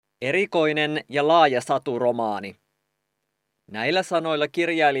Erikoinen ja laaja saturomaani. Näillä sanoilla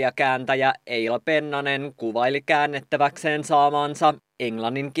kirjailija-kääntäjä Eila Pennasen kuvaili käännettäväkseen saamaansa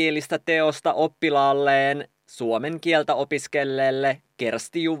englanninkielistä teosta oppilaalleen suomen kieltä opiskelleelle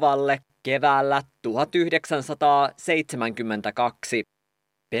Kersti Juvalle keväällä 1972.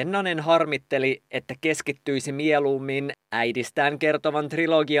 Pennanen harmitteli, että keskittyisi mieluummin äidistään kertovan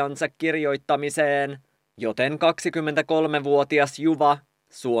trilogiansa kirjoittamiseen, joten 23-vuotias Juva,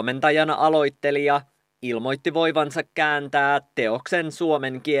 suomentajana aloittelija, ilmoitti voivansa kääntää teoksen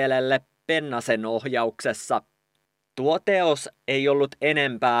suomen kielelle Pennasen ohjauksessa. Tuo teos ei ollut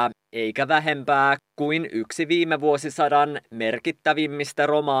enempää eikä vähempää kuin yksi viime vuosisadan merkittävimmistä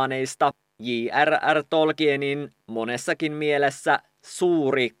romaaneista, J.R.R. Tolkienin monessakin mielessä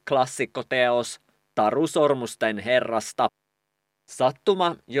suuri klassikkoteos Taru Sormusten herrasta.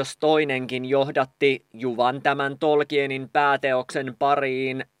 Sattuma, jos toinenkin, johdatti Juvan tämän Tolkienin pääteoksen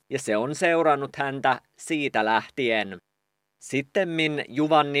pariin, ja se on seurannut häntä siitä lähtien. Sittemmin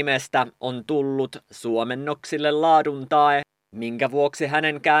Juvan nimestä on tullut suomennoksille laadun tae, minkä vuoksi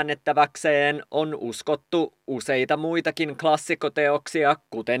hänen käännettäväkseen on uskottu useita muitakin klassikoteoksia,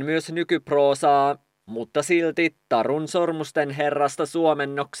 kuten myös nykyproosaa, mutta silti Tarun Sormusten herrasta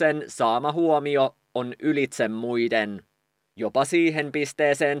suomennoksen saama huomio on ylitse muiden. Jopa siihen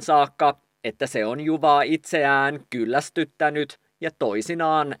pisteeseen saakka, että se on Juvaa itseään kyllästyttänyt ja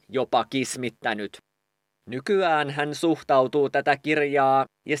toisinaan jopa kismittänyt. Nykyään hän suhtautuu tätä kirjaa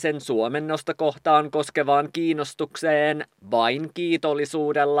ja sen suomennosta kohtaan koskevaan kiinnostukseen vain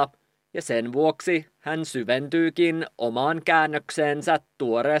kiitollisuudella, ja sen vuoksi hän syventyykin omaan käännökseensä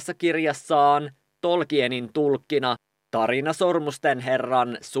tuoreessa kirjassaan Tolkienin tulkkina Tarina Sormusten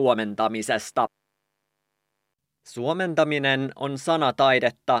herran suomentamisesta. Suomentaminen on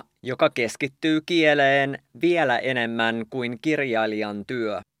sanataidetta, joka keskittyy kieleen vielä enemmän kuin kirjailijan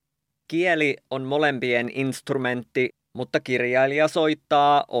työ. Kieli on molempien instrumentti, mutta kirjailija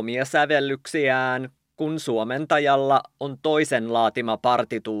soittaa omia sävellyksiään, kun suomentajalla on toisen laatima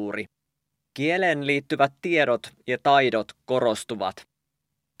partituuri. Kieleen liittyvät tiedot ja taidot korostuvat.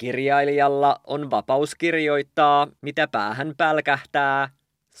 Kirjailijalla on vapaus kirjoittaa, mitä päähän pälkähtää,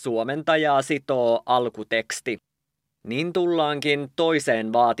 suomentajaa sitoo alkuteksti. Niin tullaankin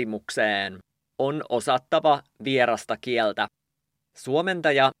toiseen vaatimukseen. On osattava vierasta kieltä.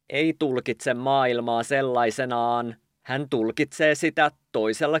 Suomentaja ei tulkitse maailmaa sellaisenaan, hän tulkitsee sitä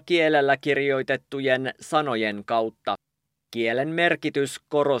toisella kielellä kirjoitettujen sanojen kautta. Kielen merkitys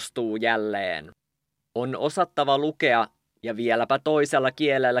korostuu jälleen. On osattava lukea ja vieläpä toisella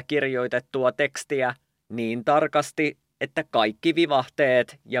kielellä kirjoitettua tekstiä niin tarkasti, että kaikki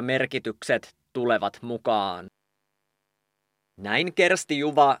vivahteet ja merkitykset tulevat mukaan. Näin Kersti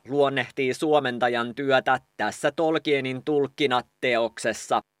Juva luonnehtii suomentajan työtä tässä Tolkienin tulkkina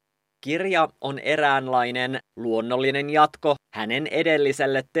teoksessa. Kirja on eräänlainen luonnollinen jatko hänen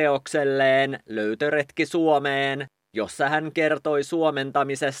edelliselle teokselleen Löytöretki Suomeen, jossa hän kertoi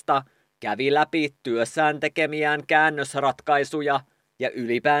suomentamisesta, kävi läpi työssään tekemiään käännösratkaisuja ja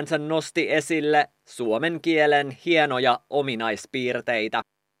ylipäänsä nosti esille suomen kielen hienoja ominaispiirteitä.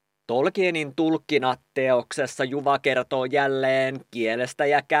 Tolkienin tulkkina teoksessa Juva kertoo jälleen kielestä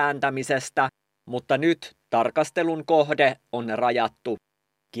ja kääntämisestä, mutta nyt tarkastelun kohde on rajattu.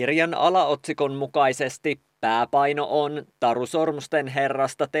 Kirjan alaotsikon mukaisesti pääpaino on Taru Sormusten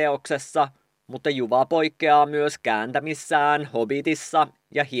herrasta teoksessa, mutta Juva poikkeaa myös kääntämissään Hobbitissa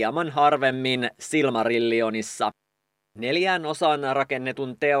ja hieman harvemmin Silmarillionissa. 4 osaan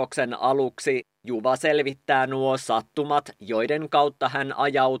rakennetun teoksen aluksi Juva selvittää nuo sattumat, joiden kautta hän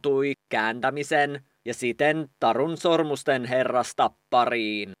ajautui kääntämisen ja siten Tarun Sormusten herrasta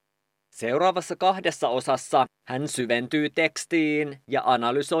pariin. Seuraavassa 2 osassa hän syventyy tekstiin ja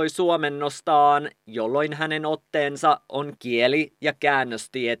analysoi suomennostaan, jolloin hänen otteensa on kieli- ja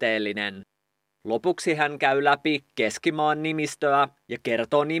käännöstieteellinen. Lopuksi hän käy läpi Keskimaan nimistöä ja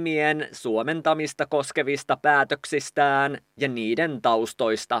kertoo nimien suomentamista koskevista päätöksistään ja niiden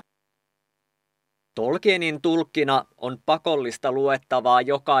taustoista. Tolkienin tulkkina on pakollista luettavaa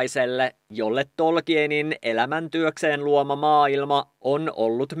jokaiselle, jolle Tolkienin elämäntyökseen luoma maailma on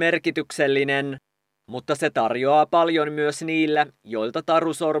ollut merkityksellinen, mutta se tarjoaa paljon myös niille, joilta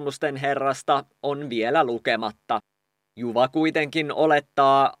Taru Sormusten herrasta on vielä lukematta. Juva kuitenkin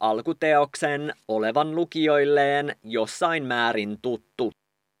olettaa alkuteoksen olevan lukijoilleen jossain määrin tuttu.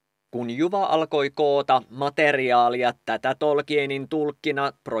 Kun Juva alkoi koota materiaalia tätä Tolkienin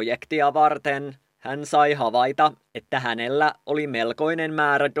tulkkina projektia varten, hän sai havaita, että hänellä oli melkoinen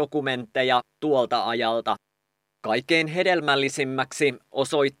määrä dokumentteja tuolta ajalta. Kaikkein hedelmällisimmäksi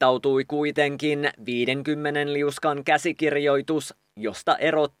osoittautui kuitenkin 50 liuskan käsikirjoitus, josta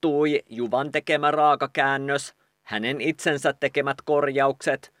erottui Juvan tekemä raakakäännös, hänen itsensä tekemät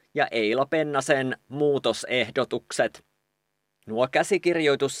korjaukset ja Eila Pennasen muutosehdotukset. Nuo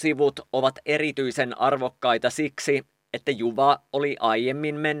käsikirjoitussivut ovat erityisen arvokkaita siksi, että Juva oli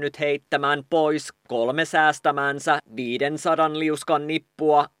aiemmin mennyt heittämään pois 3 säästämänsä 500 liuskan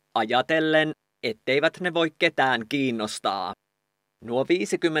nippua ajatellen, etteivät ne voi ketään kiinnostaa. Nuo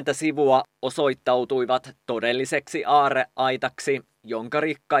 50 sivua osoittautuivat todelliseksi aarreaitaksi, jonka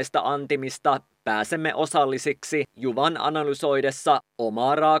rikkaista antimista pääsemme osallisiksi Juvan analysoidessa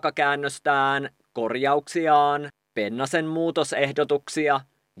omaa raakakäännöstään, korjauksiaan, Pennasen muutosehdotuksia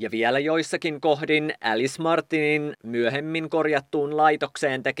ja vielä joissakin kohdin Alice Martinin myöhemmin korjattuun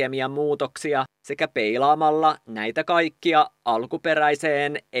laitokseen tekemiä muutoksia sekä peilaamalla näitä kaikkia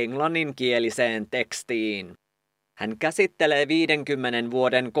alkuperäiseen englanninkieliseen tekstiin. Hän käsittelee 50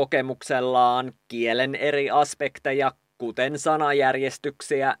 vuoden kokemuksellaan kielen eri aspekteja, kuten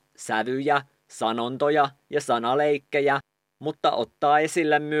sanajärjestyksiä, sävyjä, sanontoja ja sanaleikkejä, mutta ottaa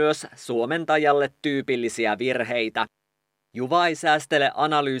esille myös suomentajalle tyypillisiä virheitä. Juva ei säästele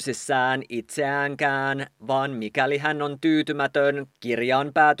analyysissään itseäänkään, vaan mikäli hän on tyytymätön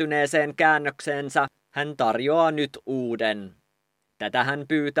kirjaan päätyneeseen käännökseensä, hän tarjoaa nyt uuden. Tätä hän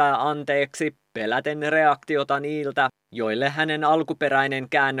pyytää anteeksi peläten reaktiota niiltä, joille hänen alkuperäinen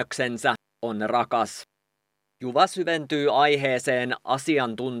käännöksensä on rakas. Juva syventyy aiheeseen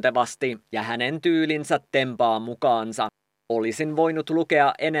asiantuntevasti ja hänen tyylinsä tempaa mukaansa. Olisin voinut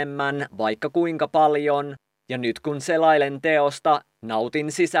lukea enemmän vaikka kuinka paljon, ja nyt kun selailen teosta,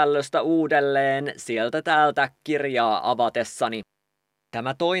 nautin sisällöstä uudelleen sieltä täältä kirjaa avatessani.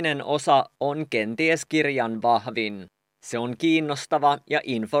 Tämä toinen osa on kenties kirjan vahvin. Se on kiinnostava ja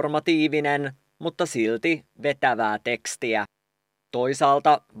informatiivinen, mutta silti vetävää tekstiä.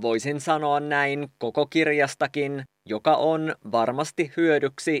 Toisaalta voisin sanoa näin koko kirjastakin, joka on varmasti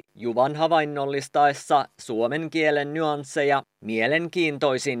hyödyksi Juvan havainnollistaessa suomen kielen nyansseja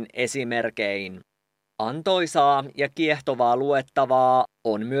mielenkiintoisin esimerkein. Antoisaa ja kiehtovaa luettavaa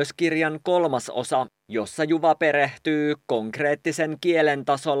on myös kirjan 3. osa, jossa Juva perehtyy konkreettisen kielen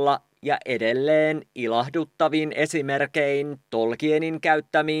tasolla ja edelleen ilahduttaviin esimerkein Tolkienin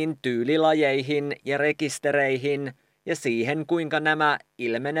käyttämiin tyylilajeihin ja rekistereihin ja siihen, kuinka nämä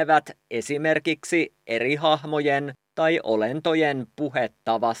ilmenevät esimerkiksi eri hahmojen tai olentojen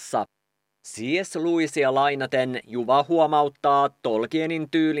puhetavassa. C.S. Lewisia lainaten Juva huomauttaa Tolkienin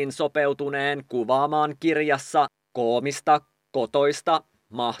tyylin sopeutuneen kuvaamaan kirjassa koomista, kotoista,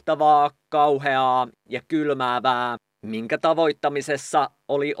 mahtavaa, kauheaa ja kylmäävää, minkä tavoittamisessa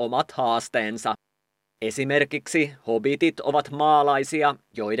oli omat haasteensa. Esimerkiksi hobbitit ovat maalaisia,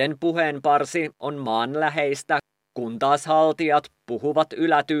 joiden puheenparsi on maanläheistä, kun taas haltijat puhuvat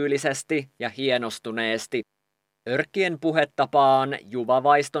ylätyylisesti ja hienostuneesti. Örkkien puhetapaan Juva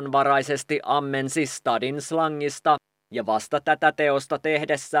vaistonvaraisesti ammensi stadin slangista, ja vasta tätä teosta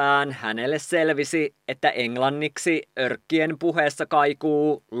tehdessään hänelle selvisi, että englanniksi örkkien puheessa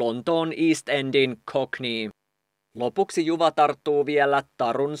kaikuu Lontoon East Endin cockney. Lopuksi Juva tarttuu vielä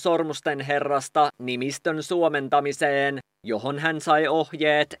Tarun Sormusten herrasta nimistön suomentamiseen, johon hän sai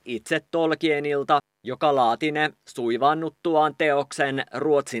ohjeet itse Tolkienilta, joka laati ne suivaannuttuaan teoksen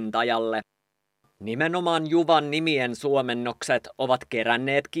ruotsintajalle. Nimenomaan Juvan nimien suomennokset ovat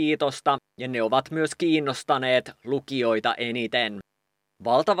keränneet kiitosta ja ne ovat myös kiinnostaneet lukijoita eniten.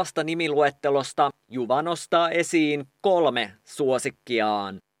 Valtavasta nimiluettelosta Juva nostaa esiin 3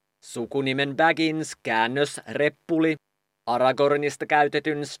 suosikkiaan. Sukunimen Baggins käännös Reppuli, Aragornista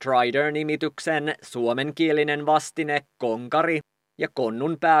käytetyn Strider-nimityksen suomenkielinen vastine Konkari ja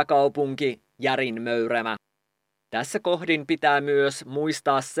Konnun pääkaupunki Järin Möyremä. Tässä kohdin pitää myös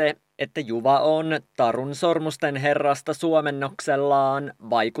muistaa se, että Juva on Tarun Sormusten herrasta suomennoksellaan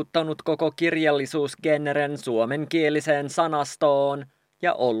vaikuttanut koko kirjallisuusgenren suomenkieliseen sanastoon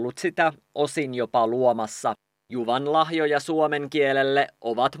ja ollut sitä osin jopa luomassa. Juvan lahjoja suomen kielelle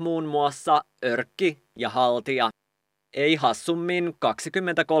ovat muun muassa örkki ja haltija. Ei hassummin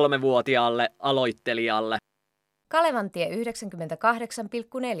 23-vuotiaalle aloittelijalle. Kalevantie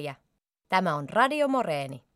 98,4. Tämä on Radio Moreeni.